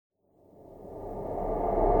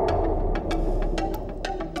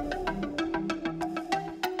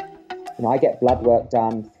I get blood work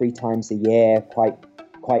done 3 times a year, quite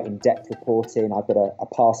in-depth reporting. I've got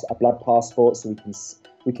a blood passport, so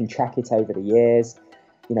we can track it over the years.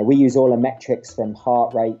 We use all the metrics from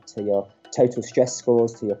heart rate to your total stress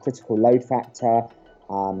scores to your critical load factor.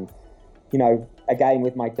 Again,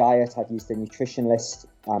 with my diet, I've used a nutritionalist,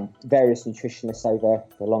 various nutritionists over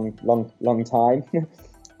a long time.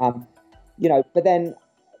 But then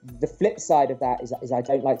the flip side of that is I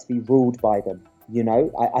don't like to be ruled by them.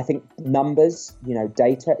 I think numbers,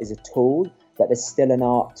 data is a tool, but there's still an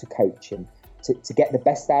art to coaching. To get the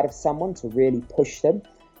best out of someone, to really push them,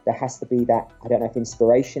 there has to be that, I don't know if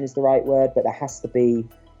inspiration is the right word, but there has to be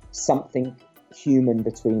something human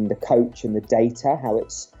between the coach and the data,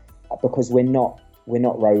 because we're not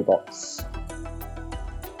robots.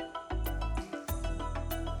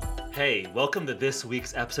 Hey, welcome to this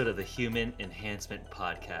week's episode of the Human Enhancement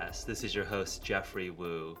Podcast. This is your host, Jeffrey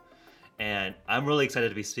Wu, and I'm really excited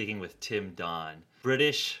to be speaking with Tim Don,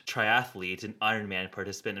 British triathlete and Ironman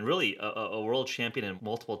participant, and really a world champion and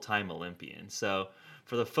multiple-time Olympian. So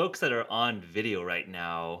for the folks that are on video right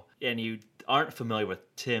now, and you aren't familiar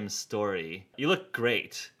with Tim's story, you look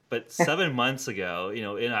great. But 7 months ago,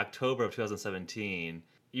 in October of 2017,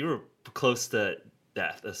 you were close to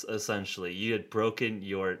death, essentially. You had broken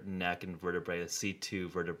your neck and vertebrae, a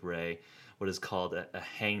C2 vertebrae, what is called a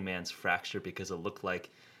hangman's fracture, because it looked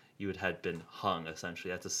like you had been hung,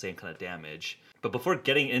 essentially. That's the same kind of damage. But before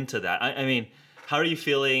getting into that, I mean, how are you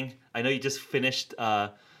feeling? I know you just finished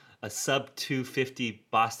a sub 250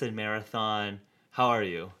 Boston Marathon. How are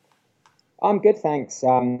you? I'm good, thanks.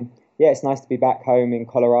 It's nice to be back home in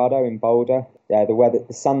Colorado, in Boulder. Yeah, the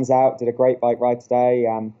sun's out. Did a great bike ride today.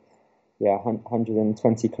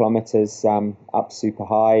 120 kilometers up super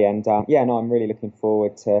high, and I'm really looking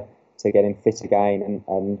forward to getting fit again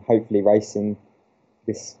and hopefully racing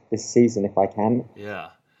this season if I can. Yeah,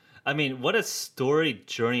 I mean, what a storied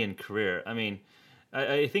journey and career. I mean,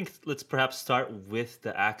 I think let's perhaps start with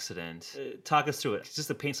the accident. Talk us through it, just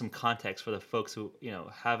to paint some context for the folks who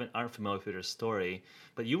aren't familiar with your story.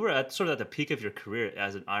 But you were at the peak of your career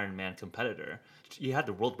as an Ironman competitor. You had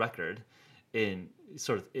the world record in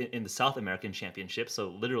the South American Championship, so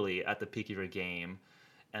literally at the peak of your game.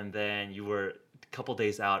 And then you were a couple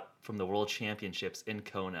days out from the World Championships in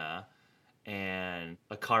Kona, and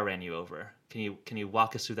a car ran you over. Can you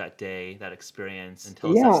walk us through that day, that experience, and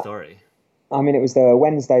tell us that story? I mean, it was the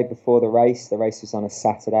Wednesday before the race. The race was on a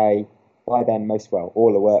Saturday. By then,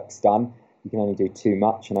 all the work's done. You can only do too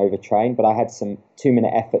much and overtrain. But I had some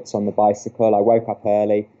 2-minute efforts on the bicycle. I woke up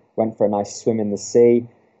early, went for a nice swim in the sea,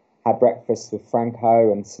 had breakfast with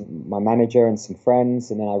Franco and my manager and some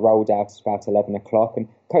friends, and then I rolled out at about 11 o'clock. And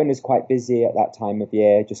Kona's quite busy at that time of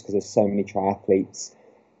year just because there's so many triathletes.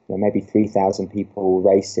 Maybe 3,000 people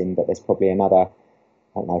racing, but there's probably another,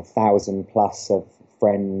 1,000 plus of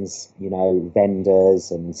friends,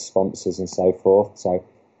 vendors and sponsors and so forth. So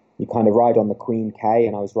you kind of ride on the Queen K,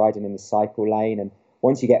 and I was riding in the cycle lane. And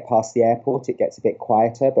once you get past the airport, it gets a bit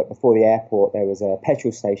quieter. But before the airport, there was a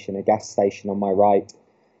petrol station, a gas station on my right.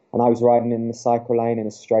 And I was riding in the cycle lane in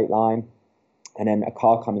a straight line. And then a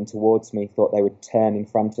car coming towards me thought they would turn in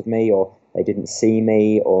front of me, or they didn't see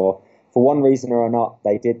me, or for one reason or not,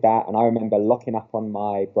 they did that. And I remember locking up on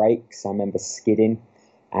my brakes. I remember skidding.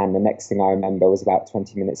 And the next thing I remember was about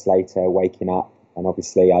 20 minutes later, waking up, and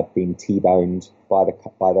obviously I'd been T-boned by the.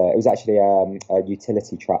 It was actually a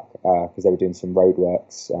utility truck because they were doing some road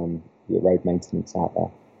works, road maintenance out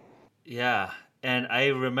there. Yeah, and I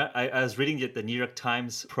remember I was reading the New York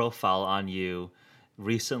Times profile on you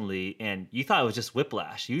recently, and you thought it was just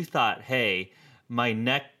whiplash. You thought, hey, my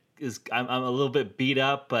neck I'm a little bit beat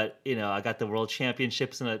up, but I got the World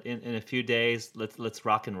Championships in a few days. Let's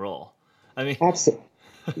rock and roll. I mean, absolutely.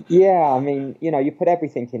 Yeah, I mean, you put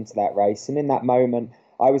everything into that race. And in that moment,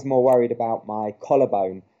 I was more worried about my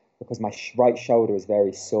collarbone because my right shoulder was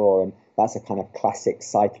very sore. And that's a kind of classic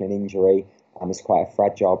cycling injury. It's quite a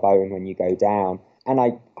fragile bone when you go down. And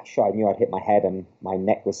I knew I'd hit my head and my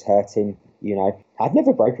neck was hurting. I'd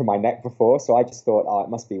never broken my neck before. So I just thought, it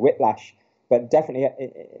must be whiplash. But definitely,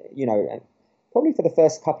 probably for the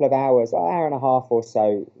first couple of hours, hour and a half or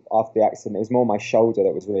so after the accident, it was more my shoulder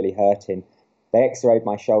that was really hurting. They x-rayed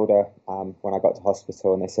my shoulder when I got to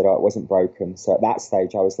hospital, and they said, it wasn't broken. So at that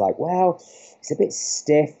stage, I was like, well, it's a bit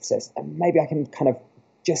stiff. So maybe I can kind of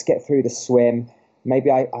just get through the swim.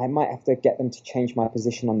 Maybe I might have to get them to change my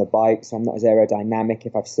position on the bike so I'm not as aerodynamic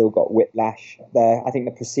if I've still got whiplash. I think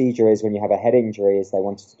the procedure is when you have a head injury is they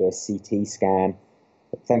wanted to do a CT scan.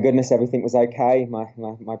 But thank goodness everything was okay.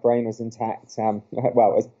 My brain was intact,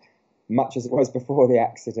 as much as it was before the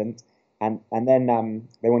accident. And then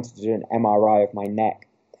they wanted to do an MRI of my neck.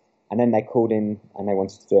 And then they called in and they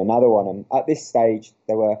wanted to do another one. And at this stage,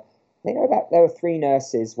 there were 3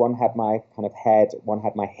 nurses. One had my kind of head, one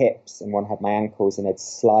had my hips, and one had my ankles, and they'd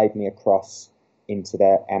slide me across into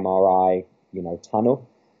the MRI, tunnel.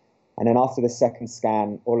 And then after the second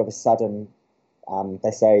scan, all of a sudden,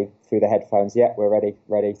 they say through the headphones, "Yeah, we're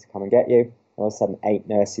ready to come and get you." And all of a sudden, 8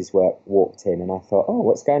 nurses walked in, and I thought, "Oh,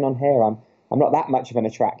 what's going on here? I'm not that much of an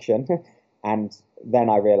attraction." And then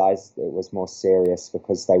I realised it was more serious,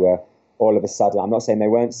 because they were all of a sudden. I'm not saying they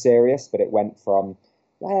weren't serious, but it went from,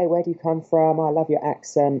 "Hey, where do you come from? I love your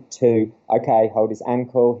accent," to, "Okay, hold his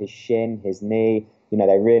ankle, his shin, his knee."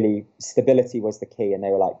 They really, stability was the key, and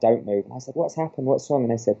they were like, "Don't move." And I said, "What's happened? What's wrong?"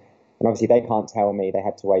 And they said, and obviously they can't tell me. They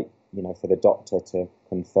had to wait, for the doctor to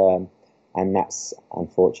confirm. And that's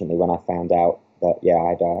unfortunately when I found out that,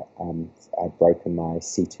 I'd broken my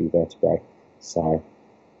C2 vertebrae. So,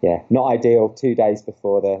 yeah, not ideal. 2 days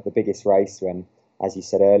before the biggest race, when, as you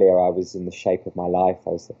said earlier, I was in the shape of my life.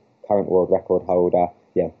 I was the current world record holder.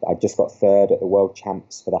 Yeah, I just got third at the world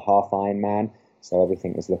champs for the half Ironman. So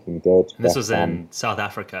everything was looking good. This was in South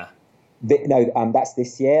Africa. That's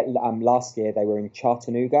this year. Last year they were in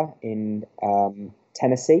Chattanooga in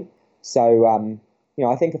Tennessee. So,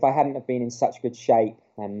 I think if I hadn't have been in such good shape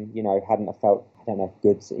and, hadn't have felt,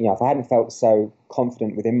 good, if I hadn't felt so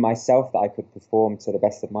confident within myself that I could perform to the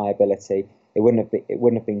best of my ability, it wouldn't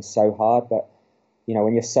have been so hard. But,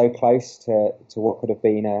 when you're so close to what could have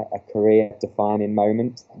been a career-defining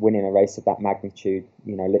moment, winning a race of that magnitude,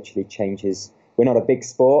 literally changes. We're not a big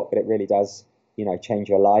sport, but it really does, change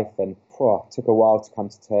your life. And it took a while to come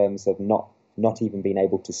to terms of not even being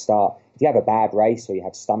able to start. If you have a bad race, or you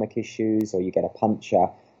have stomach issues, or you get a puncture,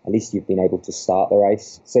 at least you've been able to start the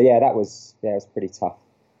race. So it was pretty tough.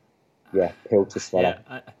 Yeah, pill to swallow.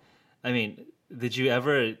 Yeah, I mean, did you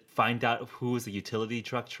ever find out who was the utility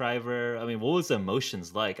truck driver? I mean, what was the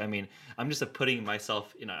emotions like? I mean, I'm just putting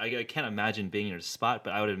myself, I can't imagine being in your spot,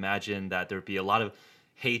 but I would imagine that there'd be a lot of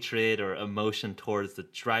hatred or emotion towards the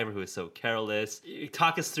driver who is so careless.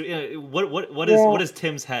 Talk us through, what is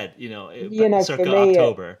Tim's head, circa for me,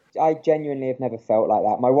 October? I genuinely have never felt like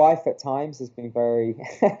that. My wife at times has been very,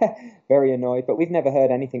 very annoyed, but we've never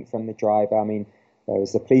heard anything from the driver. I mean, there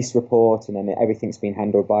was a police report, and then everything's been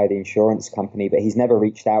handled by the insurance company, but he's never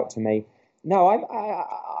reached out to me. No,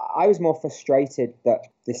 I was more frustrated that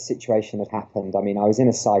this situation had happened. I mean, I was in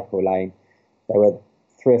a cycle lane. There were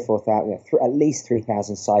 3,000 or 4,000, at least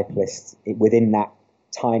 3,000 cyclists within that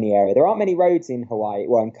tiny area. There aren't many roads in Hawaii,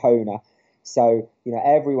 well, in Kona. So,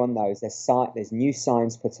 everyone knows there's new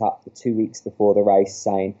signs put up the 2 weeks before the race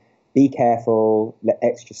saying, "Be careful, let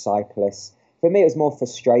extra cyclists." For me, it was more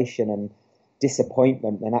frustration and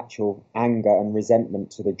disappointment than actual anger and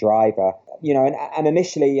resentment to the driver. And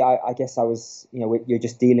initially, I guess I was, you're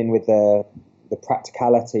just dealing with the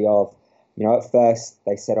practicality of, at first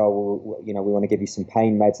they said, "Oh, well, we want to give you some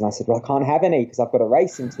pain meds." And I said, "Well, I can't have any because I've got a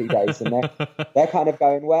race in 2 days." And they're kind of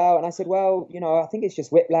going, "Well," and I said, "Well, I think it's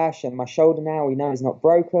just whiplash, and my shoulder now, we know, is not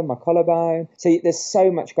broken, my collarbone." So there's so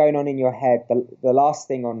much going on in your head. The last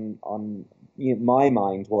thing on my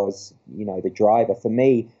mind was, the driver. For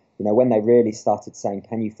me, when they really started saying,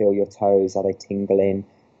 "Can you feel your toes? Are they tingling?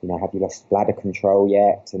 Have you lost bladder control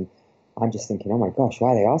yet?" And I'm just thinking, oh my gosh, why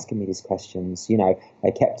are they asking me these questions?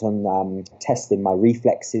 They kept on testing my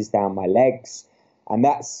reflexes down my legs. And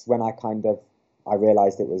that's when I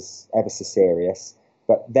realized it was ever so serious.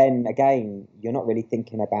 But then again, you're not really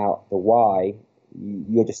thinking about the why.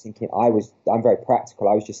 You're just thinking, I'm very practical.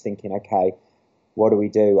 I was just thinking, okay, what do we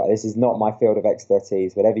do? This is not my field of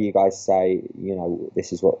expertise. Whatever you guys say,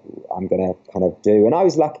 this is what I'm going to kind of do. And I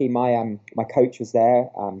was lucky. My coach was there,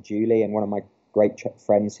 Julie, and one of my great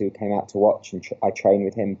friends who came out to watch, and I train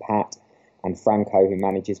with him, Pat, and Franco, who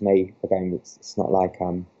manages me. Again, it's not like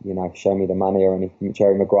show me the money or anything,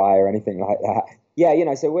 Jerry Maguire or anything like that.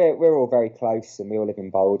 Yeah, so we're all very close, and we all live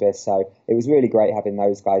in Boulder, so it was really great having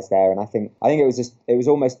those guys there. And I think it was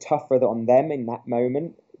almost tougher on them in that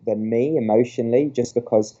moment than me emotionally, just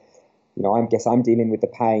because I guess I'm dealing with the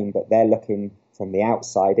pain, but they're looking from the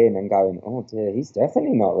outside in and going, "Oh dear, he's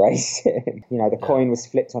definitely not racing." The coin was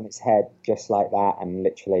flipped on its head just like that, and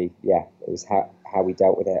literally, it was how we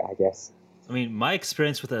dealt with it, I guess. I mean, my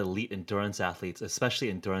experience with elite endurance athletes, especially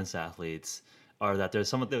endurance athletes, are that they're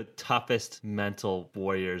some of the toughest mental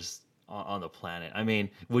warriors on the planet. I mean,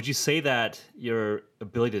 would you say that your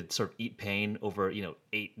ability to sort of eat pain over,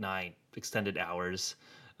 8, 9 extended hours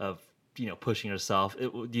of, pushing yourself,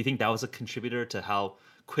 do you think that was a contributor to how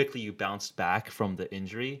quickly you bounced back from the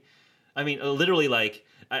injury? I mean, literally, like,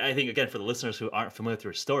 I think, again, for the listeners who aren't familiar with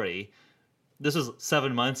your story, this was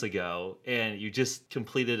 7 months ago, and you just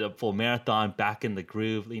completed a full marathon, back in the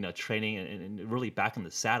groove, training and really back in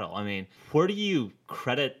the saddle. I mean, where do you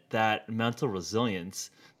credit that mental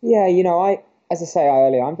resilience? Yeah, as I say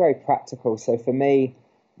earlier, I'm very practical. So for me,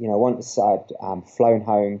 once I'd flown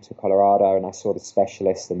home to Colorado and I saw the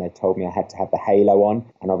specialist and they told me I had to have the halo on.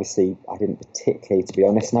 And obviously I didn't particularly, to be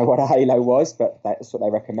honest, know what a halo was, but that's what they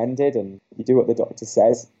recommended. And you do what the doctor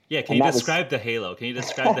says. Yeah, can you describe the halo? Can you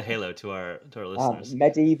describe the halo to our listeners?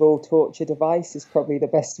 Medieval torture device is probably the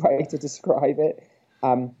best way to describe it.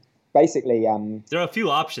 Basically, there are a few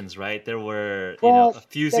options, right? There were,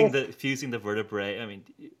 fusing the vertebrae. I mean,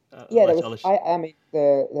 yeah, I mean,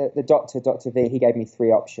 the doctor, Dr. V, he gave me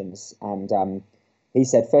three options, and he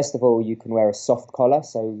said, first of all, you can wear a soft collar,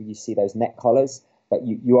 so you see those neck collars, but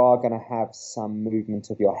you are going to have some movement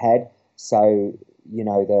of your head, so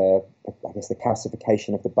I guess the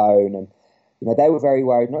calcification of the bone, and they were very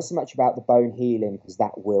worried not so much about the bone healing, because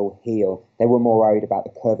that will heal. They were more worried about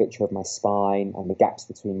the curvature of my spine and the gaps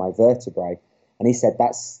between my vertebrae, and he said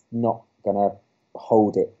that's not going to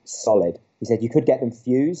hold it solid. He said you could get them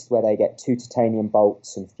fused, where they get 2 titanium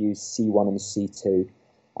bolts and fuse C1 and C2.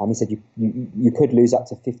 He said you could lose up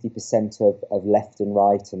to 50% of left and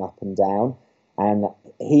right and up and down. And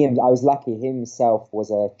I was lucky. He himself was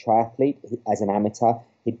a triathlete as an amateur.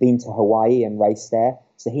 He'd been to Hawaii and raced there.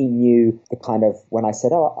 So he knew the kind of, when I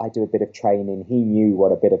said, I do a bit of training, he knew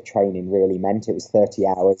what a bit of training really meant. It was 30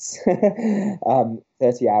 hours,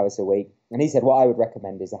 30 hours a week. And he said, what I would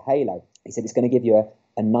recommend is a halo. He said, it's going to give you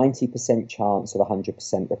a 90% chance of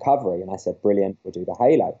 100% recovery. And I said, brilliant, we'll do the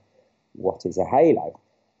halo. What is a halo?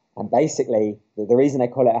 And basically, the reason they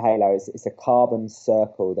call it a halo is it's a carbon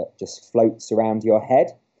circle that just floats around your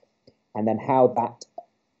head. And then how that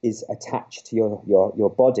is attached to your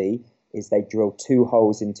body is they drill 2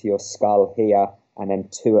 holes into your skull here and then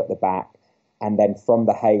 2 at the back. And then from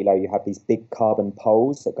the halo, you have these big carbon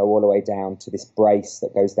poles that go all the way down to this brace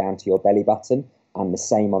that goes down to your belly button, and the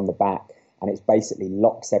same on the back. And it basically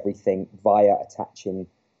locks everything via attaching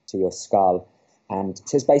to your skull. And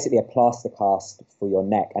so it's basically a plaster cast for your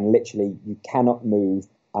neck. And literally, you cannot move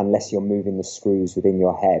unless you're moving the screws within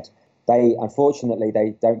your head. Unfortunately,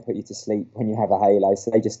 they don't put you to sleep when you have a halo.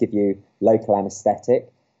 So they just give you local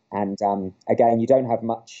anesthetic. And again, you don't have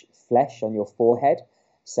much flesh on your forehead.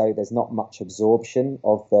 So there's not much absorption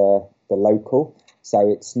of the local.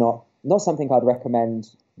 So it's not something I'd recommend,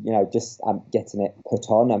 just getting it put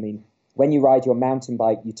on. I mean, when you ride your mountain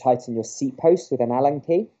bike, you tighten your seat post with an Allen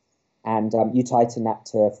key, and you tighten that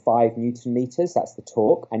to 5 Newton meters. That's the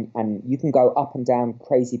torque. And you can go up and down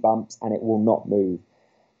crazy bumps and it will not move.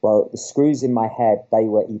 Well, the screws in my head, they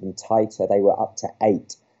were even tighter. They were up to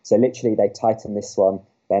 8. So literally they tighten this one,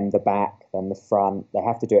 then the back, then the front. They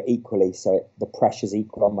have to do it equally, so the pressure's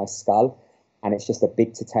equal on my skull. And it's just a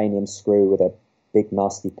big titanium screw with a big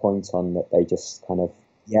nasty point on that they just kind of,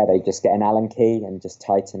 they just get an Allen key and just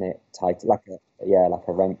tighten it tight like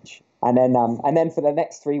a wrench. And then for the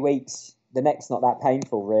next 3 weeks, the neck's not that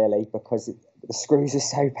painful really, because the screws are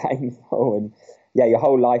so painful. And your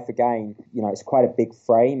whole life again, it's quite a big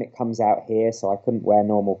frame. It comes out here, so I couldn't wear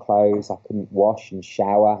normal clothes. I couldn't wash and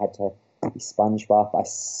shower. I had to be sponge bath. I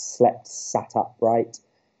slept sat upright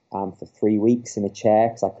for 3 weeks in a chair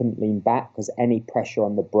because I couldn't lean back, because any pressure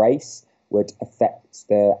on the brace would affect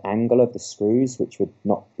the angle of the screws, which would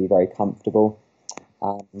not be very comfortable.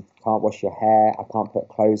 Can't wash your hair. I can't put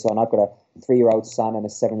clothes on. I've got a 3-year-old son and a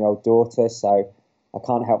 7-year-old daughter, so I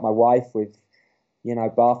can't help my wife with,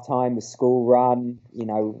 bath time, the school run.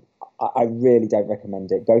 I really don't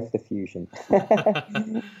recommend it. Go for the fusion.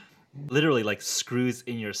 Literally like screws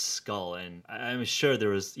in your skull, and I'm sure there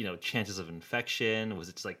was chances of infection. Was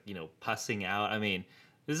it just like pussing out? I mean,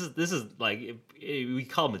 this is like, we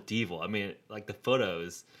call medieval. I mean, like the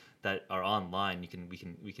photos that are online,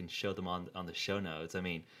 we can show them on the show notes. I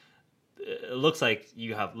mean, it looks like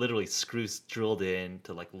you have literally screws drilled in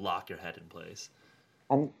to like lock your head in place.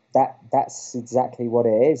 And that's exactly what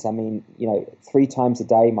it is. I mean, 3 times a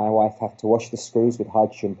day, my wife have to wash the screws with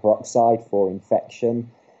hydrogen peroxide for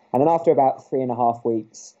infection. And then after about 3.5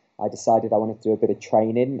 weeks, I decided I wanted to do a bit of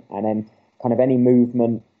training, and then kind of any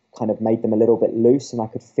movement kind of made them a little bit loose, and I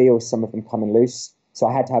could feel some of them coming loose. So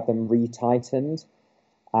I had to have them retightened.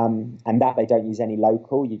 And that they don't use any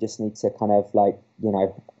local. You just need to kind of like,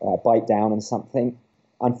 bite down on something.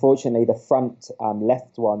 Unfortunately, the front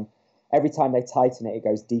left one, every time they tighten it, it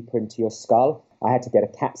goes deeper into your skull. I had to get a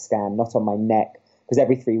CAT scan, not on my neck, because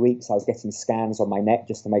every 3 weeks I was getting scans on my neck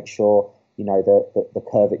just to make sure, the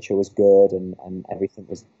curvature was good and everything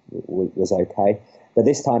was okay. But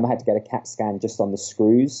this time I had to get a CAT scan just on the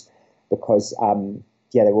screws, because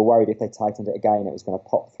yeah, they were worried if they tightened it again, it was going to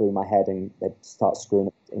pop through my head and they'd start screwing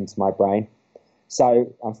it into my brain.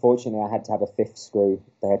 So unfortunately, I had to have a fifth screw.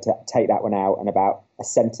 They had to take that one out, and about a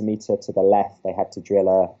centimetre to the left, they had to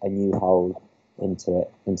drill a new hole into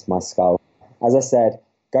my skull. As I said,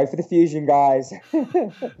 go for the fusion, guys.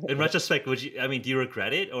 In retrospect, do you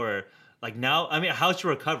regret it, or like now? I mean, how's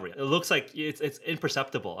your recovery? It looks like it's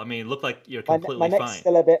imperceptible. I mean, it looked like you're completely my neck's fine.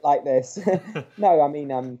 Still a bit like this. No, I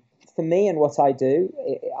mean, for me and what I do,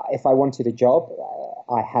 if I wanted a job,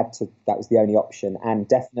 I had to. That was the only option. And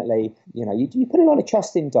definitely, you put a lot of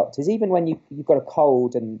trust in doctors. Even when you've got a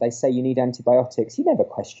cold and they say you need antibiotics, you never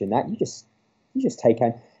question that. You just take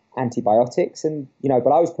antibiotics, and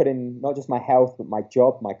But I was putting not just my health, but my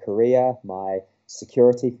job, my career, my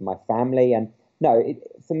security for my family. And no,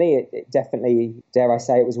 for me, it definitely, dare I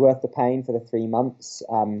say, it was worth the pain for the 3 months.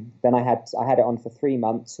 Then I had it on for 3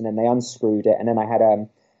 months, and then they unscrewed it, and then I had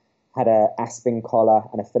a Aspen collar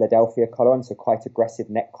and a Philadelphia collar on, so quite aggressive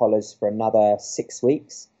neck collars for another 6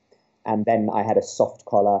 weeks, and then I had a soft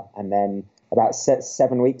collar, and then about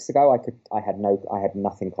 7 weeks ago, I had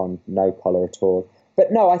nothing on, no collar at all.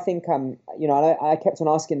 But no, I think I kept on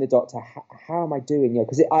asking the doctor, how am I doing?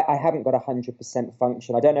 Because I haven't got 100%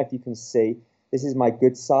 function. I don't know if you can see. This is my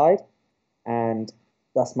good side, and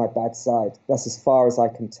that's my bad side. That's as far as I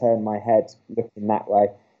can turn my head looking that way.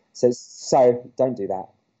 So don't do that.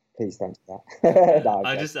 Please don't do that. No,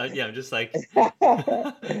 I'm just like.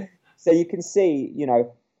 So you can see,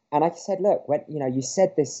 and I said, look, when you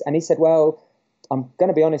said this, and he said, well, I'm going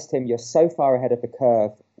to be honest, Tim, you're so far ahead of the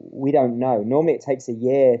curve. We don't know. Normally it takes a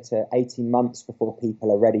year to 18 months before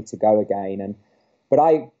people are ready to go again. But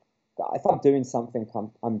if I'm doing something,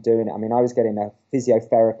 I'm doing it. I mean, I was getting a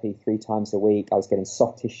physiotherapy 3 times a week. I was getting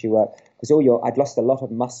soft tissue work because I'd lost a lot of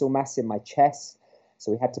muscle mass in my chest.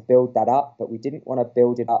 So we had to build that up, but we didn't want to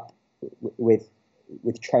build it up with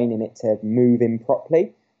training it to move in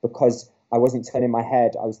properly, because I wasn't turning my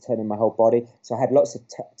head, I was turning my whole body. So I had lots of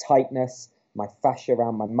tightness. My fascia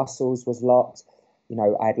around my muscles was locked.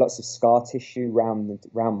 I had lots of scar tissue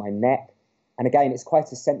around my neck. And again, it's quite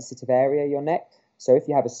a sensitive area, your neck. So if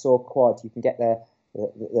you have a sore quad, you can get the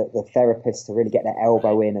therapist to really get their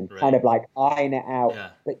elbow in and kind of like iron it out.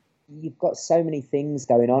 Yeah. But you've got so many things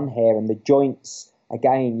going on here, and the joints,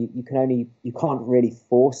 again, you can't really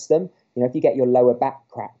force them. If you get your lower back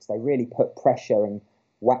cracked, they really put pressure and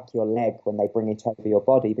whack your leg when they bring it over your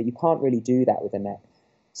body, but you can't really do that with a neck.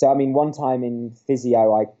 So, I mean, one time in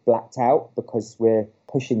physio, I blacked out because we're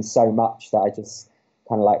pushing so much that I just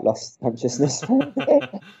kind of like lost consciousness for a bit.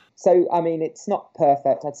 So, I mean, it's not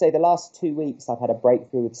perfect. I'd say the last 2 weeks I've had a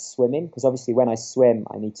breakthrough with swimming, because obviously when I swim,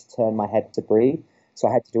 I need to turn my head to breathe. So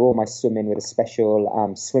I had to do all my swimming with a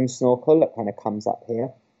special swim snorkel that kind of comes up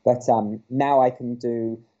here. But now I can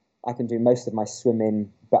do most of my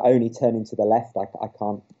swimming, but only turning to the left. I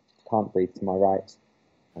can't breathe to my right.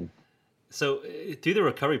 So through the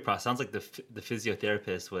recovery process, sounds like the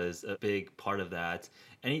physiotherapist was a big part of that.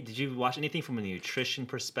 Did you watch anything from a nutrition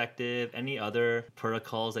perspective? Any other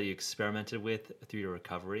protocols that you experimented with through your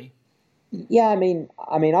recovery? Yeah, I mean,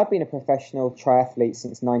 I've been a professional triathlete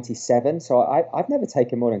since '97, so I've never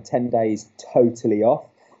taken more than 10 days totally off.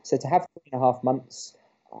 So to have 3.5 months,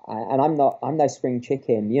 and I'm no spring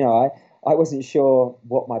chicken, I wasn't sure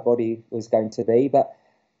what my body was going to be, but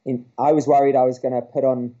I was worried I was going to put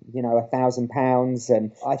on, 1,000 pounds,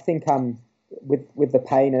 and I think with the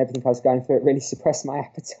pain and everything I was going through, it really suppressed my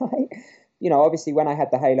appetite. Obviously when I had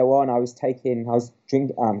the Halo on, I was drinking,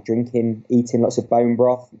 eating lots of bone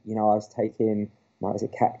broth. I was taking,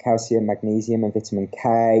 calcium, magnesium, and vitamin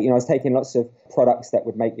K. I was taking lots of products that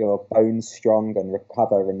would make your bones strong and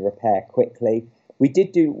recover and repair quickly.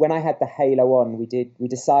 When I had the Halo on, we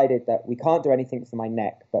decided that we can't do anything for my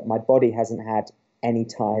neck, but my body hasn't had any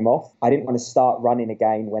time off. I didn't want to start running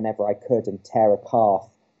again whenever I could and tear a calf,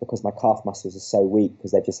 because my calf muscles are so weak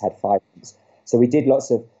because they've just had fibers. So we did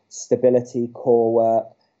lots of stability, core work.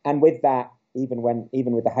 And with that, even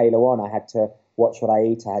with the Halo on, I had to watch what I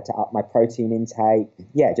eat. I had to up my protein intake.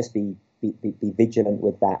 Yeah, just be vigilant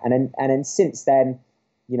with that. And then since then,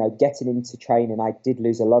 getting into training, I did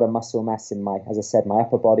lose a lot of muscle mass in as I said, my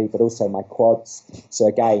upper body, but also my quads. So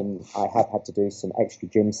again, I have had to do some extra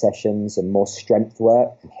gym sessions and more strength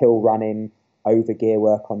work, hill running, over gear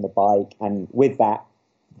work on the bike. And with that,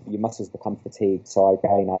 your muscles become fatigued. So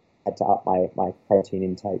again, I had to up my protein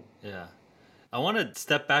intake. Yeah. I want to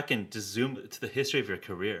step back and just zoom to the history of your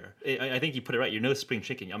career. I think you put it right. You're no spring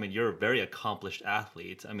chicken. I mean, you're a very accomplished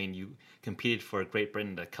athlete. I mean, you competed for Great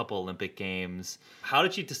Britain at a couple Olympic Games. How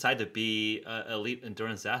did you decide to be an elite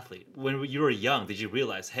endurance athlete? When you were young, did you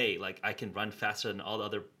realize, hey, like I can run faster than all the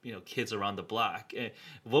other kids around the block?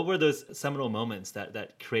 What were those seminal moments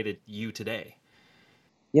that created you today?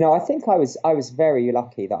 I think I was very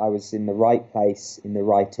lucky that I was in the right place, in the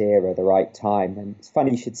right era, the right time. And it's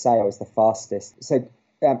funny you should say I was the fastest. So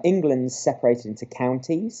England's separated into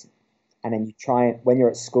counties, and then when you're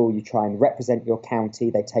at school, you try and represent your county.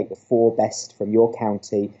 They take the four best from your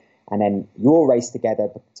county, and then you all race together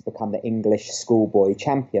to become the English schoolboy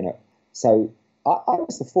champion. So I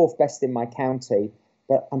was the fourth best in my county,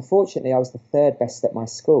 but unfortunately I was the third best at my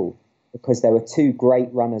school because there were two great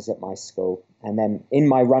runners at my school. And then in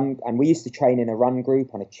my run, and we used to train in a run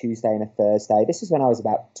group on a Tuesday and a Thursday. This is when I was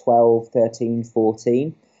about 12, 13,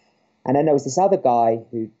 14. And then there was this other guy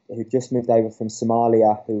who just moved over from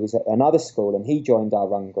Somalia, who was at another school, and he joined our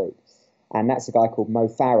run group. And that's a guy called Mo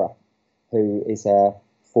Farah, who is a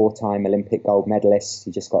four-time Olympic gold medalist.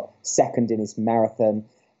 He just got second in his marathon.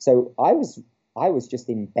 So I was just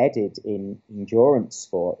embedded in endurance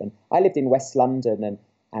sport. And I lived in West London,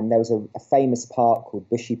 and there was a famous park called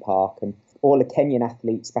Bushy Park, and all the Kenyan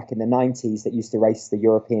athletes back in the 90s that used to race the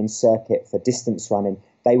European circuit for distance running,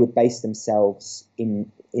 they would base themselves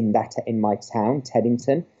in my town,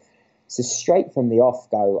 Teddington. So straight from the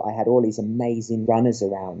off-go, I had all these amazing runners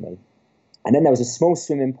around me. And then there was a small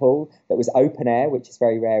swimming pool that was open air, which is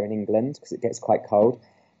very rare in England because it gets quite cold.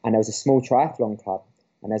 And there was a small triathlon club.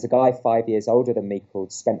 And there's a guy 5 years older than me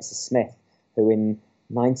called Spencer Smith, who in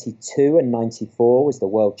 92 and 94 was the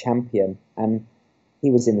world champion. And he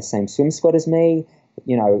was in the same swim squad as me.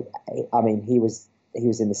 He was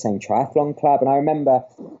in the same triathlon club. And I remember,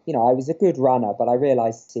 I was a good runner, but I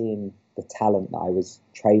realized seeing the talent that I was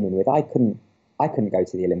training with, I couldn't go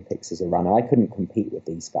to the Olympics as a runner. I couldn't compete with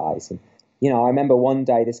these guys. And, I remember one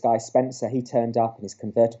day this guy, Spencer, he turned up in his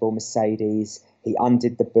convertible Mercedes. He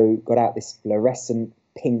undid the boot, got out this fluorescent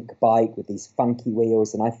pink bike with these funky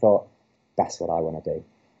wheels. And I thought, that's what I want to do.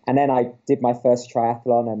 And then I did my first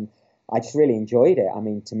triathlon, and I just really enjoyed it. I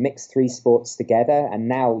mean, to mix three sports together, and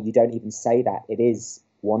now you don't even say that. It is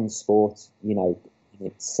one sport, in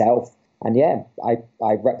itself. And yeah, I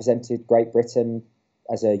represented Great Britain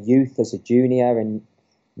as a youth, as a junior. In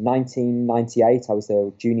 1998, I was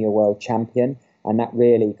the junior world champion, and that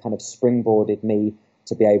really kind of springboarded me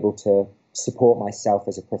to be able to support myself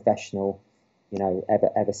as a professional,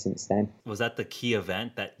 ever since then. Was that the key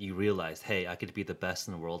event that you realized, hey, I could be the best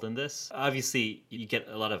in the world in this? Obviously, you get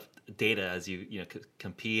a lot of data as you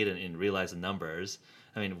compete and realize the numbers.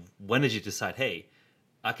 I mean, when did you decide, hey,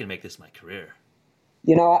 I can make this my career?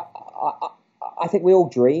 I think we all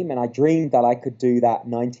dream, and I dreamed that I could do that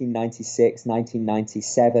 1996,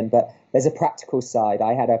 1997, but there's a practical side.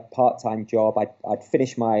 I had a part-time job. I'd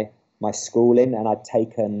finished my schooling, and I'd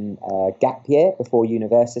taken a gap year before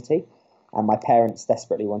university. And my parents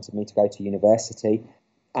desperately wanted me to go to university.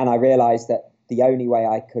 And I realized that the only way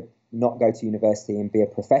I could not go to university and be a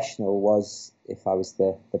professional was if I was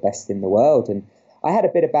the best in the world. And I had a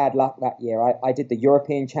bit of bad luck that year. I did the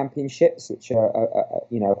European Championships, which are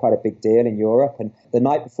quite a big deal in Europe. And the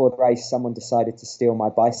night before the race, someone decided to steal my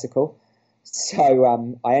bicycle.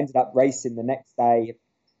 So I ended up racing the next day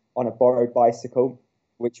on a borrowed bicycle,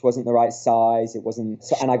 which wasn't the right size.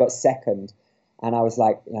 And I got second. And I was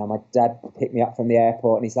like, my dad picked me up from the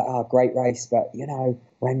airport, and he's like, oh, great race, but,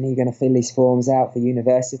 when are you going to fill these forms out for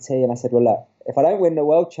university? And I said, well, look, if I don't win the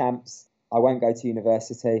world champs, I won't go to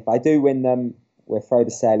university. If I do win them, we'll throw the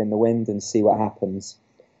sail in the wind and see what happens.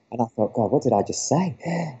 And I thought, God, what did I just say?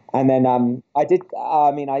 And then that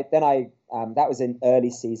was in early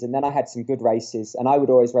season. Then I had some good races, and I would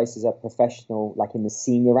always race as a professional, like in the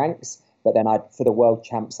senior ranks. But then for the world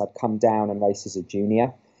champs, I'd come down and race as a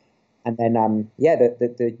junior. And then,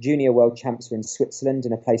 the junior world champs were in Switzerland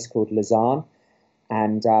in a place called Lausanne.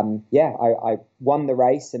 And, I won the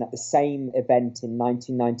race. And at the same event in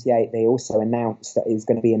 1998, they also announced that it was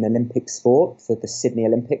going to be an Olympic sport for the Sydney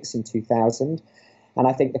Olympics in 2000. And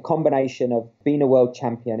I think the combination of being a world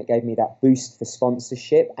champion, it gave me that boost for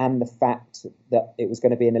sponsorship, and the fact that it was going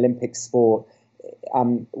to be an Olympic sport.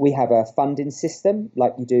 We have a funding system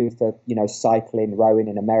like you do for, cycling, rowing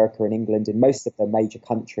in America and England, in most of the major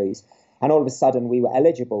countries. And all of a sudden we were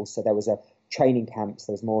eligible. So there was a training camps,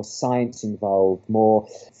 there was more science involved, more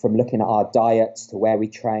from looking at our diets to where we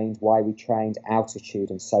trained, why we trained, altitude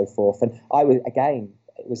and so forth. And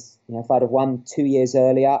if I'd have won 2 years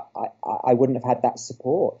earlier, I wouldn't have had that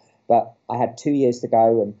support. But I had 2 years to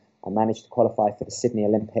go, and I managed to qualify for the Sydney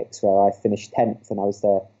Olympics, where I finished 10th, and I was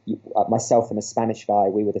myself and a Spanish guy,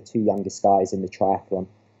 we were the two youngest guys in the triathlon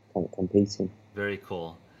competing. Very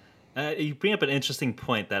cool. You bring up an interesting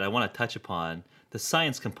point that I want to touch upon, the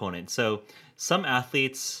science component. So some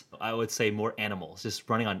athletes, I would say more animals, just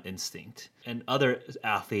running on instinct. And other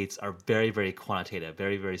athletes are very, very quantitative,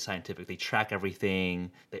 very, very scientific. They track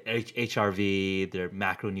everything, the HRV, their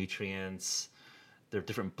macronutrients, their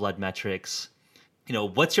different blood metrics.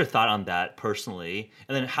 What's your thought on that personally?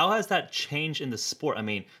 And then how has that changed in the sport? I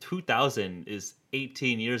mean, 2000 is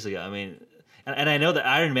 18 years ago. I mean, and I know that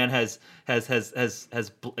Ironman has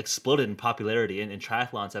exploded in popularity, and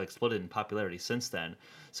triathlons have exploded in popularity since then.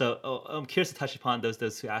 So I'm curious to touch upon those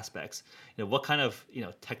two aspects. What kind of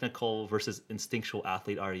technical versus instinctual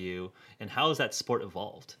athlete are you, and how has that sport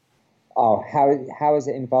evolved? Oh, how has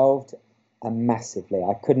it evolved? Massively.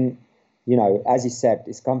 I couldn't. As you said,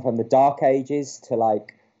 it's come from the dark ages to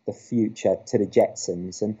like the future, to the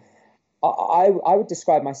Jetsons. And I would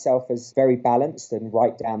describe myself as very balanced and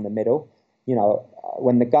right down the middle.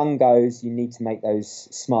 When the gun goes, you need to make those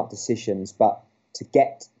smart decisions. But to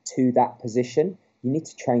get to that position, you need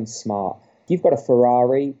to train smart. If you've got a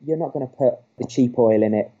Ferrari, you're not going to put the cheap oil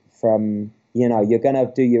in it you're going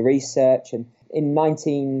to do your research. And in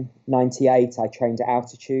 1998, I trained at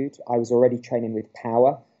altitude. I was already training with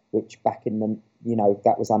power, which back in the,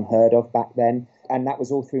 that was unheard of back then. And that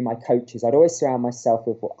was all through my coaches. I'd always surround myself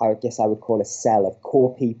with what I guess I would call a cell of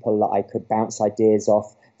core people that I could bounce ideas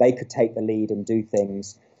off. They could take the lead and do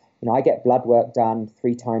things. I get blood work done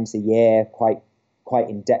 3 times a year, quite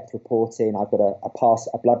in-depth reporting. I've got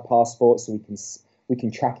a blood passport, so we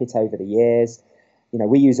can track it over the years.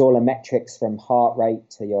 We use all the metrics from heart rate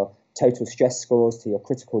to your total stress scores to your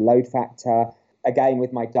critical load factor. Again,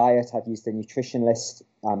 with my diet, I've used a nutritionalist,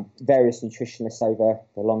 various nutritionists over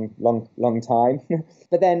a long time.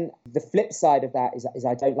 But then the flip side of that is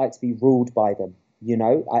I don't like to be ruled by them.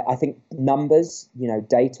 I think numbers,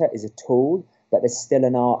 data is a tool, but there's still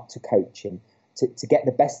an art to coaching. To get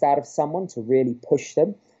the best out of someone, to really push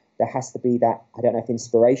them, there has to be that, I don't know if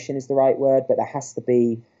inspiration is the right word, but there has to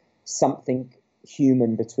be something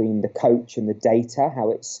human between the coach and the data,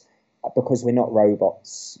 because we're not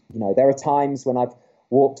robots. There are times when I've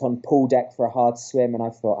walked on pool deck for a hard swim and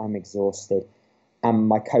I've thought I'm exhausted. And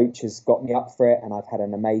my coach has got me up for it and I've had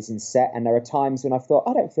an amazing set. And there are times when I've thought,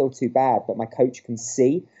 I don't feel too bad, but my coach can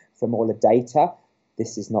see from all the data,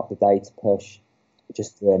 this is not the day to push,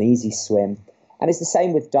 just do an easy swim. And it's the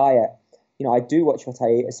same with diet. I do watch what I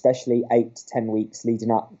eat, especially 8 to 10 weeks leading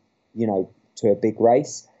up, to a big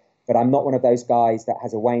race. But I'm not one of those guys that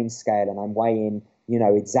has a weighing scale and I'm weighing,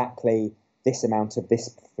 exactly this amount of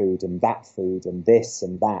this food and this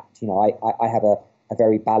and that. I have a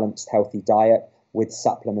very balanced, healthy diet with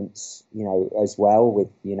supplements, as well, with,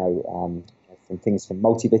 from things from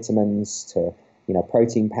multivitamins to,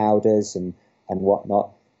 protein powders and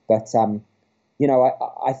whatnot. But,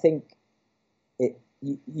 I think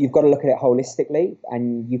you've got to look at it holistically,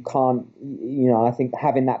 and you can't, I think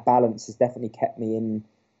having that balance has definitely kept me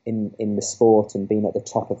in the sport and being at the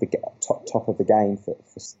top of the game for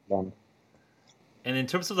so long. And in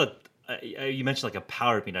terms of the, you mentioned like a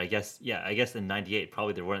power meter. I guess in '98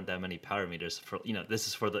 probably there weren't that many power meters for, this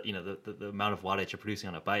is for the, the amount of wattage you're producing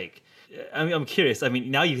on a bike. I'm curious. I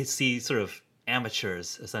mean, now you see sort of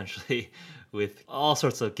amateurs essentially with all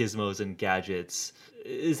sorts of gizmos and gadgets.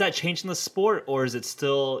 Is that changing the sport, or is it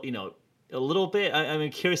still, a little bit? I'm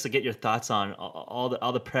curious to get your thoughts on all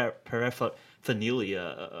the paraphernalia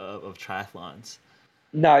of triathlons.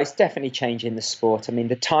 No, it's definitely changing the sport. I mean,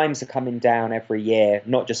 the times are coming down every year,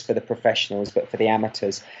 not just for the professionals, but for the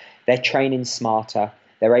amateurs. They're training smarter.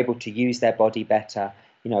 They're able to use their body better.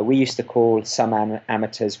 We used to call some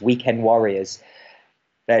amateurs weekend warriors.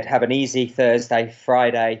 They'd have an easy Thursday,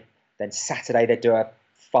 Friday, then Saturday they'd do a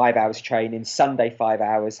 5 hours training, Sunday 5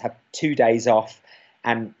 hours, have 2 days off,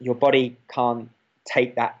 and your body can't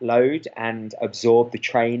take that load and absorb the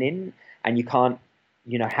training, and you can't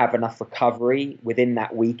have enough recovery within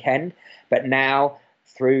that weekend. But now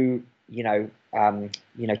through,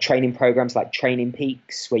 training programs like Training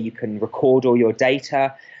Peaks, where you can record all your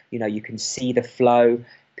data, you can see the flow.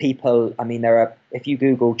 People, if you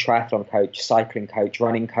Google triathlon coach, cycling coach,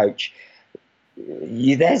 running coach,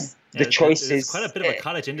 there's the choices. There's quite a bit of a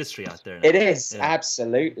cottage industry out there now. It is,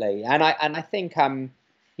 absolutely. And I think,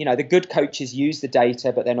 the good coaches use the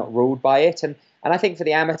data, but they're not ruled by it. And I think for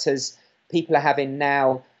the amateurs, people are having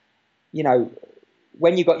now,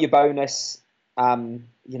 when you got your bonus,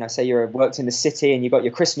 say you worked in the city and you got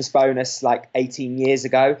your Christmas bonus like 18 years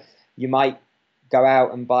ago, you might go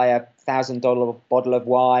out and buy $1,000 bottle of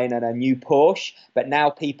wine and a new Porsche, but now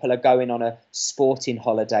people are going on a sporting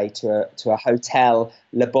holiday to a hotel,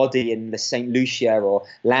 Labodi in the St. Lucia or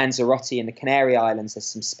Lanzarote in the Canary Islands. There's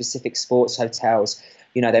some specific sports hotels.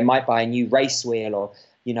 They might buy a new race wheel or,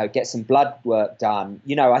 get some blood work done.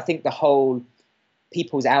 I think the whole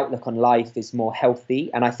people's outlook on life is more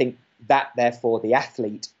healthy. And I think that, therefore, the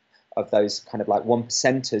athlete of those kind of like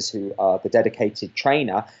 1%ers who are the dedicated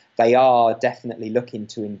trainer, they are definitely looking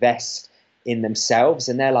to invest in themselves.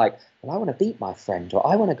 And they're like, well, I want to beat my friend, or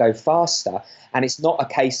I want to go faster. And it's not a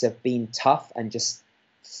case of being tough and just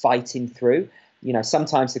fighting through.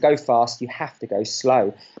 Sometimes to go fast, you have to go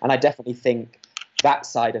slow. And I definitely think that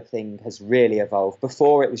side of thing has really evolved.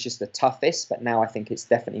 Before it was just the toughest, but now I think it's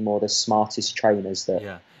definitely more the smartest trainers that.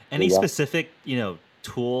 Yeah. Any specific,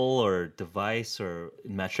 tool or device or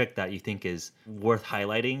metric that you think is worth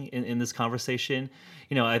highlighting in this conversation?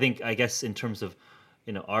 I guess in terms of,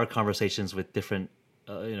 our conversations with different,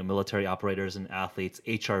 military operators and athletes,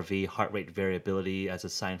 HRV, heart rate variability as a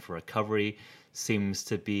sign for recovery, seems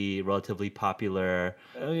to be relatively popular.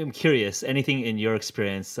 I'm curious, anything in your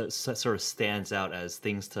experience that sort of stands out as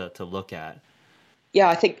things to look at? Yeah,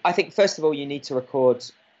 I think first of all, you need to record,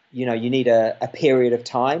 you need a period of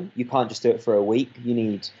time. You can't just do it for a week. You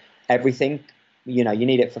need everything. You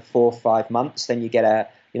need it for 4 or 5 months. Then you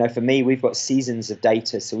get for me, we've got seasons of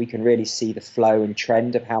data, so we can really see the flow and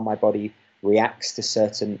trend of how my body reacts to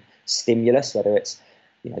certain stimulus, whether it's,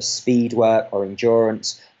 speed work or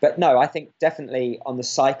endurance. But no, I think definitely on the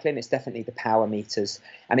cycling, it's definitely the power meters.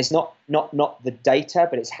 And it's not the data,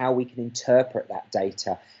 but it's how we can interpret that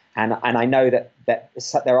data. And I know that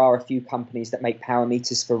there are a few companies that make power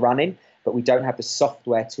meters for running, but we don't have the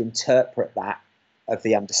software to interpret that of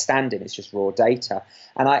the understanding. It's just raw data.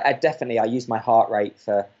 And I definitely use my heart rate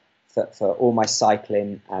for all my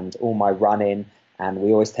cycling and all my running. And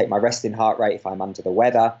we always take my resting heart rate if I'm under the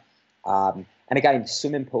weather. And again, the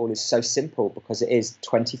swimming pool is so simple because it is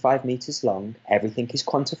 25 meters long. Everything is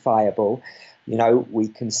quantifiable. We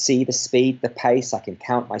can see the speed, the pace. I can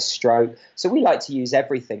count my stroke. So we like to use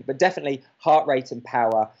everything, but definitely heart rate and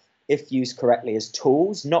power, if used correctly, as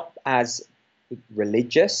tools, not as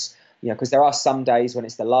religious. Because there are some days when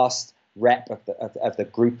it's the last rep of the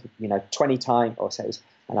group, 20 times, or say,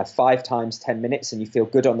 5 times 10 minutes, and you feel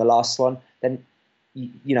good on the last one, then,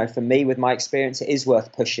 for me, with my experience, it is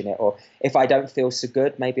worth pushing it. Or if I don't feel so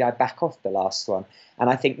good, maybe I back off the last one. And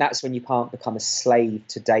I think that's when you can't become a slave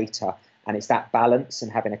to data. And it's that balance and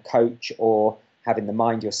having a coach or having the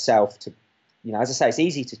mind yourself to, as I say, it's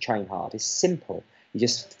easy to train hard. It's simple. You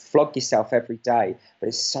just flog yourself every day, but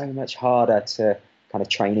it's so much harder to kind of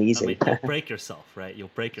train easy. You'll break yourself, right?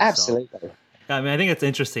 You'll break yourself. Absolutely. I think it's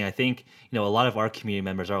interesting. I think, a lot of our community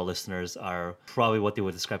members, our listeners, are probably what they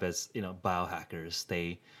would describe as, biohackers.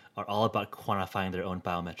 They are all about quantifying their own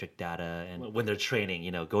biometric data. And when they're training,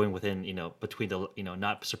 going within, between the,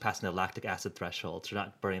 not surpassing the lactic acid thresholds or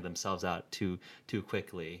not burning themselves out too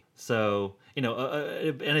quickly. So, and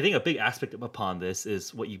I think a big aspect upon this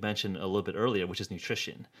is what you mentioned a little bit earlier, which is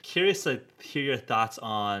nutrition. Curious to hear your thoughts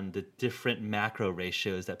on the different macro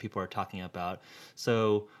ratios that people are talking about.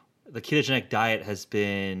 So the ketogenic diet has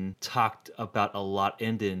been talked about a lot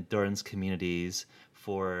in the endurance communities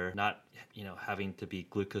for not, having to be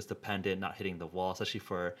glucose dependent, not hitting the wall, especially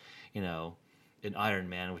for, an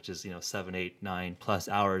Ironman, which is, 7, 8, 9 plus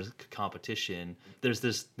hours competition. There's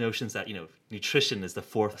this notions that, nutrition is the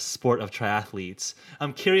fourth sport of triathletes.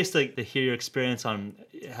 I'm curious to hear your experience on,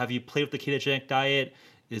 have you played with the ketogenic diet?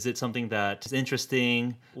 Is it something that is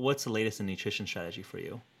interesting? What's the latest in nutrition strategy for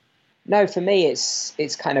you? No, for me,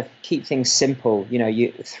 it's kind of keep things simple.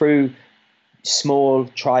 Through small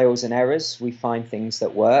trials and errors, we find things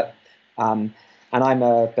that work. And I'm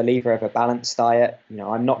a believer of a balanced diet.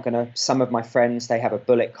 I'm not going to, some of my friends, they have a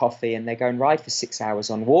bullet coffee and they go and ride for 6 hours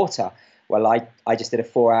on water. Well, I just did a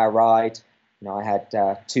 4-hour ride. I had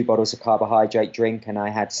 2 bottles of carbohydrate drink and I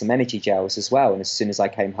had some energy gels as well. And as soon as I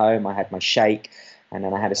came home, I had my shake and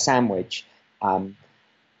then I had a sandwich.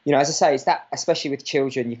 As I say, it's that, especially with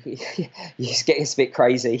children, you just get a bit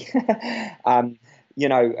crazy,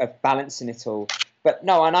 of balancing it all. But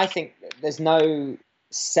no, and I think there's no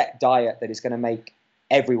set diet that is going to make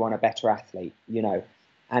everyone a better athlete,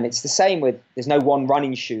 and it's the same with, there's no one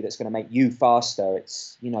running shoe that's going to make you faster.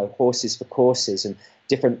 It's, horses for courses and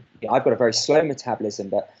different. I've got a very slow metabolism,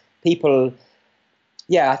 but people,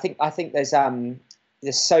 I think there's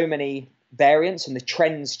so many variants and the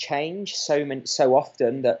trends change so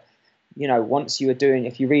often that, once you were doing,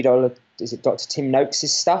 if you read all of, is it Dr. Tim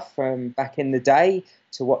Noakes' stuff from back in the day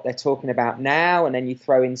to what they're talking about now, and then you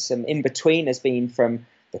throw in some in between as being from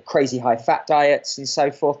the crazy high fat diets and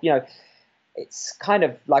so forth. It's kind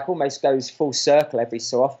of like almost goes full circle every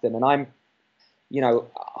so often. And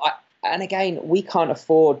and again, we can't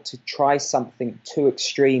afford to try something too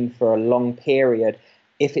extreme for a long period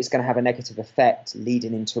if it's going to have a negative effect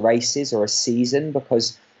leading into races or a season,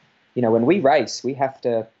 because, when we race, we have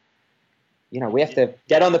to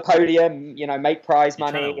get on the podium, make prize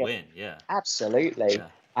money. Trying to win, yeah. Absolutely.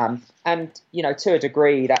 Yeah. And, to a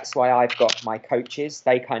degree, that's why I've got my coaches.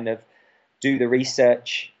 They kind of do the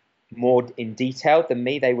research more in detail than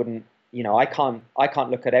me. They wouldn't, I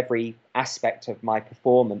can't look at every aspect of my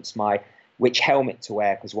performance, which helmet to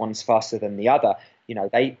wear, because one's faster than the other.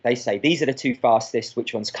 They say, these are the two fastest,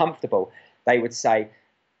 which one's comfortable. They would say,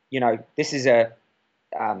 this is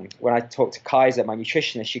when I talk to Kaiser, my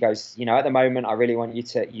nutritionist, she goes, at the moment, I really want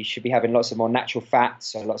you should be having lots of more natural fats,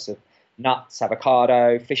 so lots of nuts,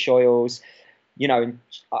 avocado, fish oils, and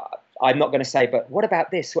I'm not going to say, but what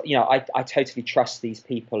about this? I totally trust these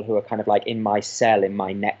people who are kind of like in my cell, in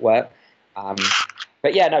my network.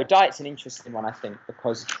 But yeah, no, diet's an interesting one, I think,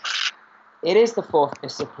 because it is the fourth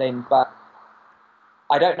discipline, but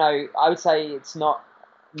I don't know. I would say it's not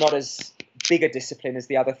as big a discipline as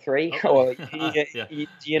the other three. Okay. Or Yeah.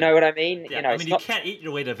 you know what I mean? Yeah. You can't eat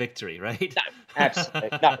your way to victory, right? No,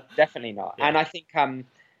 absolutely, no, definitely not. Yeah. And I think, but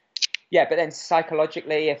then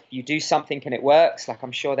psychologically, if you do something and it works, like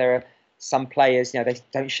I'm sure there are some players, they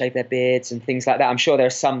don't shave their beards and things like that. I'm sure there are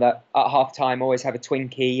some that at halftime always have a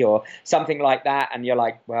Twinkie or something like that, and you're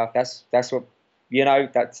like, well, that's what,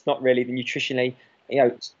 that's not really the nutritionally.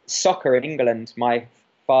 Soccer in England, my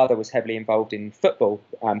father was heavily involved in football,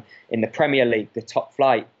 in the Premier League, the top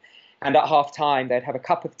flight, and at half time they'd have a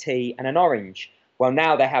cup of tea and an orange. Well,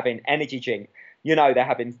 now they're having energy drink. They're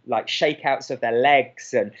having like shakeouts of their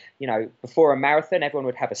legs, and before a marathon everyone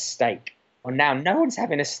would have a steak. Well, now no one's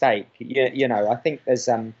having a steak. I think there's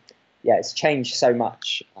it's changed so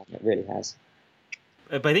much. It really has.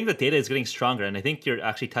 But I think the data is getting stronger, and I think you're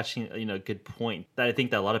actually touching a good point that I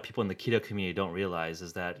think that a lot of people in the keto community don't realize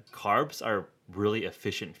is that carbs are really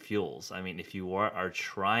efficient fuels. I mean, if you are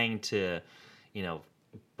trying to,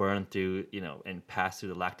 burn through, and pass through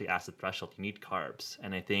the lactic acid threshold, you need carbs.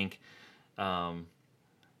 And I think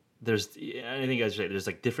there's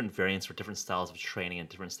like different variants for different styles of training and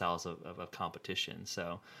different styles of competition.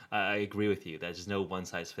 So I agree with you that there's no one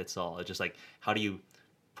size fits all. It's just like, how do you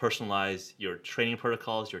personalize your training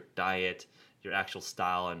protocols, your diet, your actual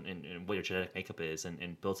style, and what your genetic makeup is,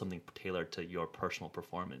 and build something tailored to your personal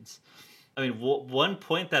performance. I mean, one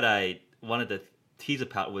point that I wanted to tease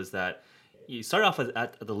about was that you start off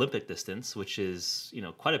at the Olympic distance, which is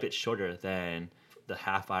quite a bit shorter than the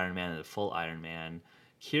half Ironman and the full Ironman.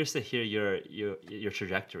 Curious to hear your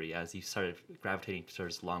trajectory as you started gravitating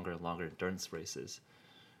towards longer and longer endurance races.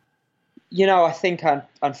 I think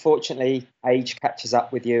unfortunately age catches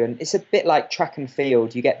up with you, and it's a bit like track and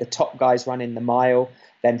field. You get the top guys running the mile,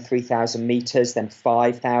 then 3,000 meters, then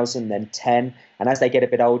 5,000, then 10. And as they get a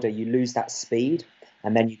bit older, you lose that speed.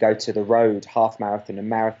 And then you go to the road, half marathon and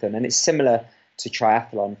marathon. And it's similar to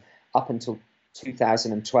triathlon. Up until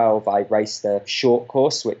 2012, I raced the short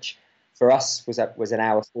course, which for us was an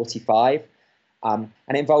hour 45. And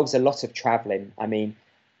it involves a lot of traveling. I mean,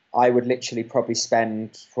 I would literally probably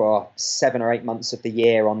spend for 7 or 8 months of the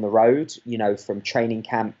year on the road, from training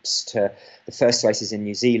camps to the first races in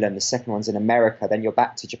New Zealand, the second one's in America, then you're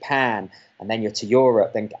back to Japan, and then you're to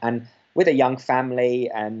Europe, and with a young family.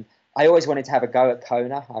 And I always wanted to have a go at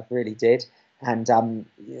Kona. I really did. And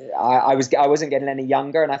I wasn't getting any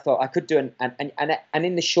younger, and I thought I could do and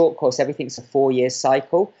in the short course, everything's a 4-year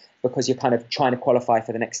cycle, because you're kind of trying to qualify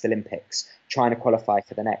for the next Olympics, trying to qualify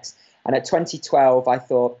for the next. And at 2012, I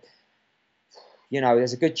thought,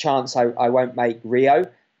 there's a good chance I won't make Rio.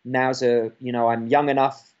 Now's I'm young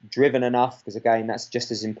enough, driven enough, because again, that's just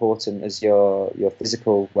as important as your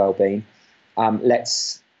physical well-being. I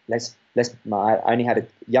only had a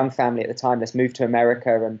young family at the time. Let's move to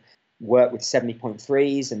America and work with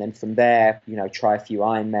 70.3s, and then from there, try a few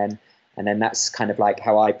Ironmen, and then that's kind of like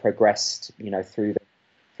how I progressed, through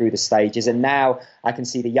the stages. And now I can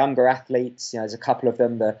see the younger athletes. There's a couple of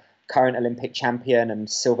them, the current Olympic champion and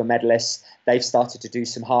silver medalist, they've started to do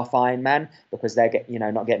some half Ironman because they're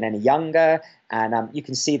not getting any younger, and you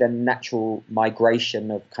can see the natural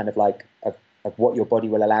migration of kind of like of what your body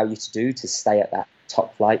will allow you to do to stay at that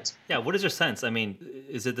top flight. Yeah, what is your sense? I mean,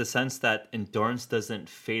 is it the sense that endurance doesn't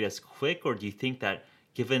fade as quick, or do you think that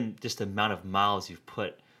given just the amount of miles you've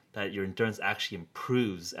put, that your endurance actually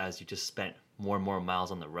improves as you just spent more and more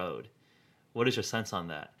miles on the road? What is your sense on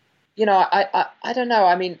that? I don't know.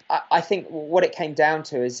 I mean, I think what it came down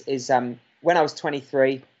to is when I was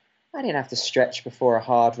 23, I didn't have to stretch before a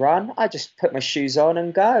hard run. I just put my shoes on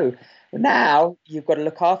and go. Now you've got to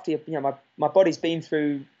look after my body's been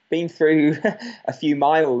through a few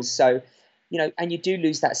miles. So, and you do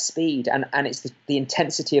lose that speed, and it's the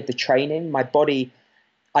intensity of the training. My body,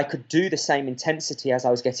 I could do the same intensity as I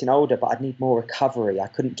was getting older, but I'd need more recovery. I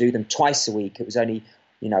couldn't do them twice a week. It was only,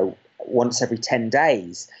 once every 10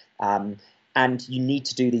 days. And you need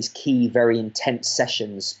to do these key, very intense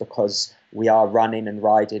sessions because we are running and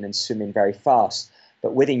riding and swimming very fast.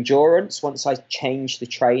 But with endurance, once I changed the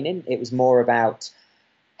training, it was more about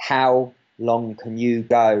how long can you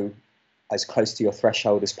go as close to your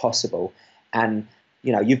threshold as possible. And,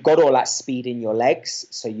 you've got all that speed in your legs,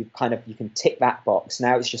 so you can tick that box.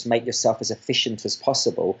 Now it's just make yourself as efficient as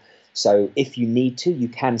possible. So if you need to, you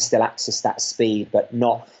can still access that speed, but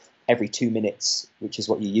not every 2 minutes, which is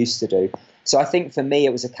what you used to do. So I think for me,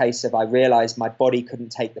 it was a case of I realized my body couldn't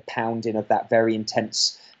take the pounding of that very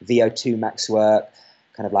intense VO2 max work,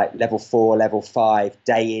 kind of like level 4, level 5,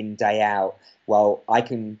 day in, day out. Well,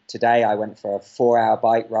 today I went for a 4-hour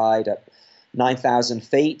bike ride at 9,000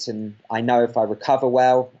 feet, and I know if I recover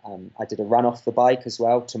well, I did a run off the bike as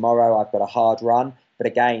well. Tomorrow I've got a hard run, but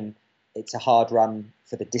again, it's a hard run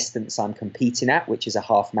for the distance I'm competing at, which is a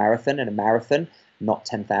half marathon and a marathon, not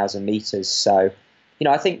 10,000 meters. So,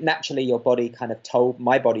 I think naturally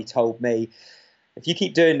my body told me, if you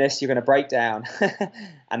keep doing this, you're going to break down.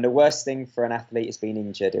 And the worst thing for an athlete is being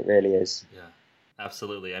injured. It really is. Yeah,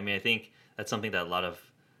 absolutely. I mean, I think that's something that a lot of,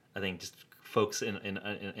 just folks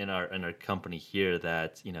in our company here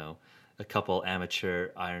that, a couple amateur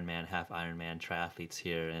Ironman, half Ironman triathletes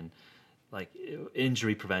here, and like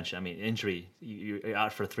injury prevention. I mean, injury, you're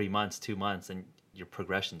out for 3 months, 2 months, and your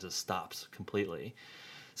progression just stops completely.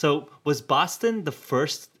 So was Boston the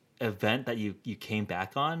first event that you came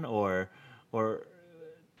back on, or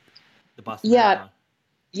the Boston Marathon?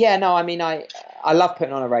 Yeah, no, I mean, I love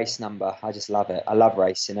putting on a race number. I just love it. I love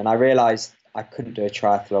racing. And I realized I couldn't do a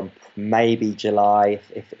triathlon maybe July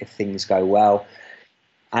if things go well.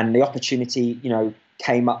 And the opportunity,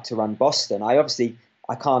 came up to run Boston.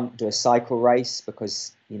 I can't do a cycle race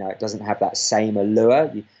because, it doesn't have that same allure.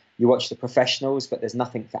 You watch the professionals, but there's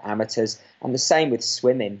nothing for amateurs. And the same with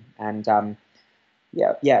swimming. And the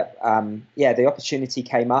opportunity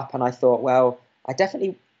came up, and I thought, well, I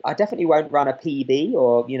definitely won't run a PB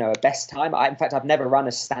or a best time. In fact, I've never run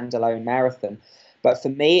a standalone marathon. But for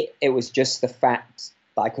me, it was just the fact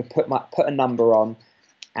that I could put a number on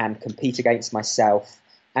and compete against myself.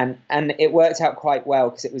 And it worked out quite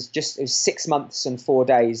well because it was 6 months and 4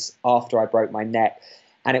 days after I broke my neck,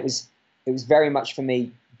 and it was very much for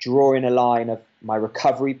me drawing a line of my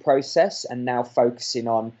recovery process and now focusing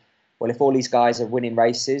on, well, if all these guys are winning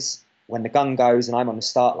races, when the gun goes and I'm on the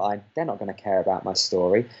start line, they're not going to care about my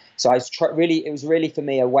story. So it was really for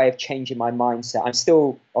me a way of changing my mindset. I'm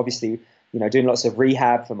still obviously, doing lots of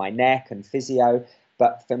rehab for my neck and physio,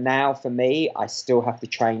 but for now, for me, I still have to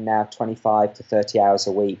train now 25 to 30 hours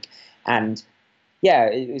a week. And yeah,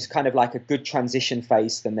 it was kind of like a good transition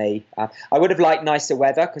phase for me. I would have liked nicer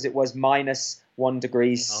weather because it was -1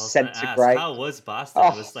 degrees centigrade. How was Boston?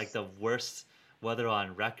 It was like the worst weather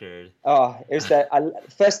on record. Oh, it was the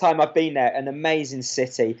first time I've been there, an amazing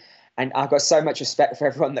city. And I've got so much respect for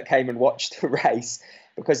everyone that came and watched the race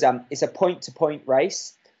because it's a point-to-point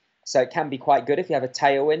race. So it can be quite good if you have a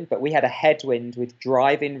tailwind, but we had a headwind with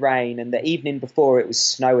driving rain, and the evening before it was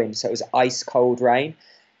snowing, so it was ice cold rain.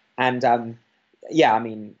 And I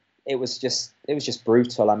mean, it was just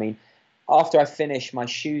brutal. I mean, after I finished, my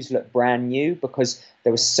shoes looked brand new because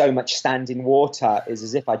there was so much standing water. It was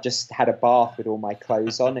as if I just had a bath with all my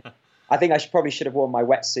clothes on. I think I probably should have worn my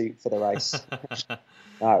wetsuit for the race.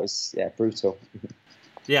 No, it was brutal.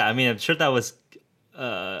 Yeah, I mean, I'm sure that was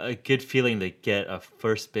a good feeling to get a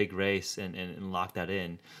first big race and lock that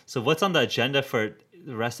in. So what's on the agenda for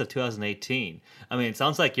the rest of 2018? I mean, it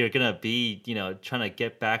sounds like you're going to be, trying to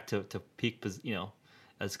get back to peak,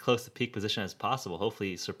 as close to peak position as possible.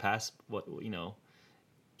 Hopefully surpass what,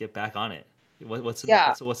 get back on it. What's in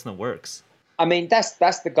the works? I mean, that's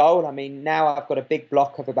the goal. I mean, now I've got a big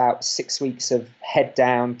block of about 6 weeks of head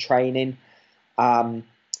down training. I'm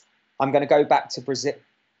going to go back to Brazil.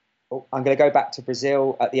 I'm going to go back to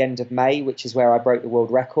Brazil at the end of May, which is where I broke the world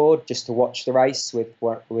record, just to watch the race with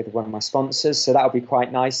one of my sponsors. So that'll be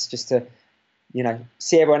quite nice, just to,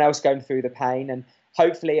 see everyone else going through the pain. And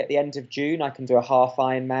hopefully at the end of June, I can do a half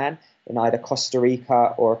Ironman in either Costa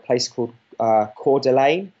Rica or a place called Coeur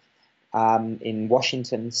d'Alene in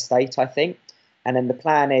Washington State, I think. And then the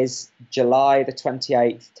plan is July the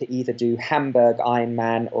 28th to either do Hamburg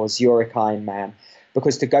Ironman or Zurich Ironman.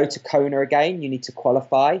 Because to go to Kona again, you need to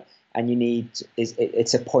qualify. and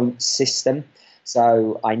it's a point system.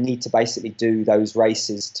 So I need to basically do those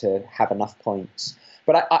races to have enough points.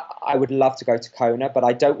 But I would love to go to Kona, but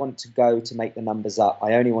I don't want to go to make the numbers up.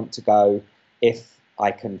 I only want to go if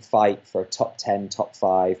I can fight for a top 10, top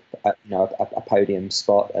 5, a podium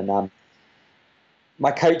spot. And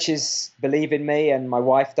my coaches believe in me, and my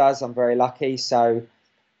wife does. I'm very lucky. So,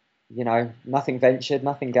 nothing ventured,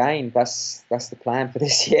 nothing gained. That's the plan for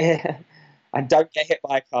this year. And don't get hit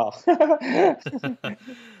by a car.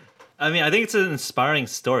 I mean, I think it's an inspiring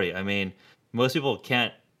story. I mean, most people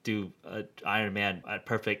can't do Ironman at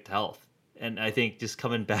perfect health, and I think just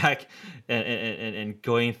coming back and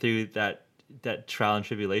going through that trial and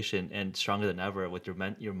tribulation and stronger than ever with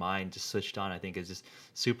your mind just switched on, I think is just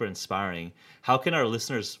super inspiring. How can our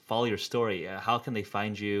listeners follow your story? How can they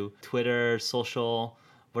find you? Twitter, social?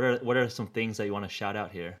 What are some things that you want to shout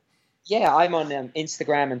out here? Yeah, I'm on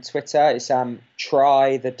Instagram and Twitter. It's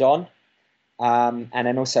Try the Don, and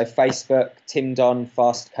then also Facebook, Tim Don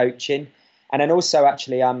Fast Coaching, and then also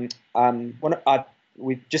actually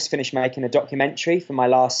we've just finished making a documentary for my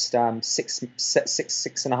last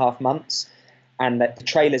 6.5 months, and the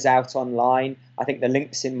trailer's out online. I think the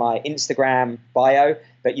link's in my Instagram bio,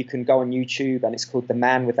 but you can go on YouTube, and it's called The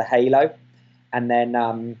Man with the Halo. And then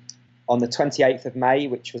on the 28th of May,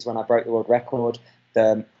 which was when I broke the world record,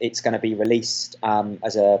 it's going to be released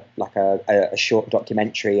as a short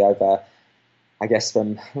documentary over, I guess,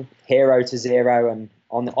 from hero to zero and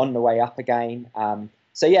on the way up again.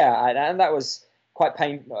 So yeah, and that was quite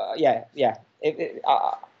painful.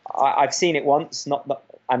 I've seen it once, not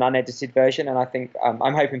an unedited version, and I think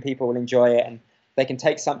I'm hoping people will enjoy it and they can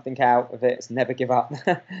take something out of it. It's never give up.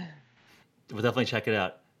 We'll definitely check it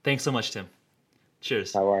out. Thanks so much, Tim.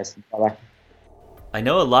 Cheers. No worries. Bye-bye. I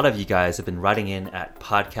know a lot of you guys have been writing in at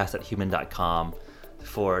podcast@human.com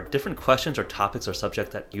for different questions or topics or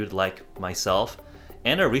subjects that you'd like myself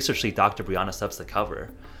and our research lead, Dr. Brianna Stubbs, to cover.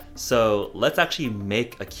 So let's actually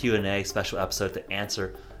make a Q&A special episode to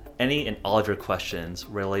answer any and all of your questions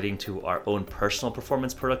relating to our own personal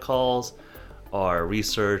performance protocols, our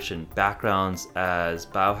research and backgrounds as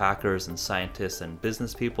biohackers and scientists and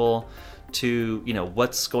business people, to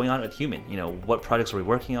what's going on at Human. What projects are we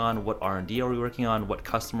working on, what R&D are we working on, what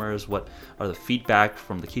customers, what are the feedback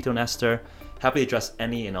from the Ketone Ester. Happy to address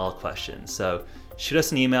any and all questions. So shoot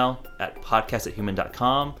us an email at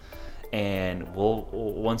podcast@human.com, and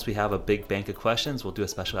once we have a big bank of questions, we'll do a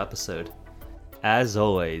special episode. As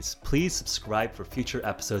always, please subscribe for future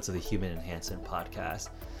episodes of the Human Enhancement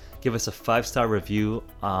Podcast. Give us a 5-star review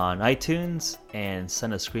on iTunes and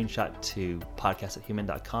send a screenshot to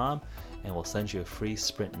podcast@human.com, and we'll send you a free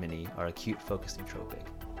Sprint Mini, our acute focus nootropic.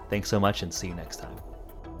 Thanks so much, and see you next time.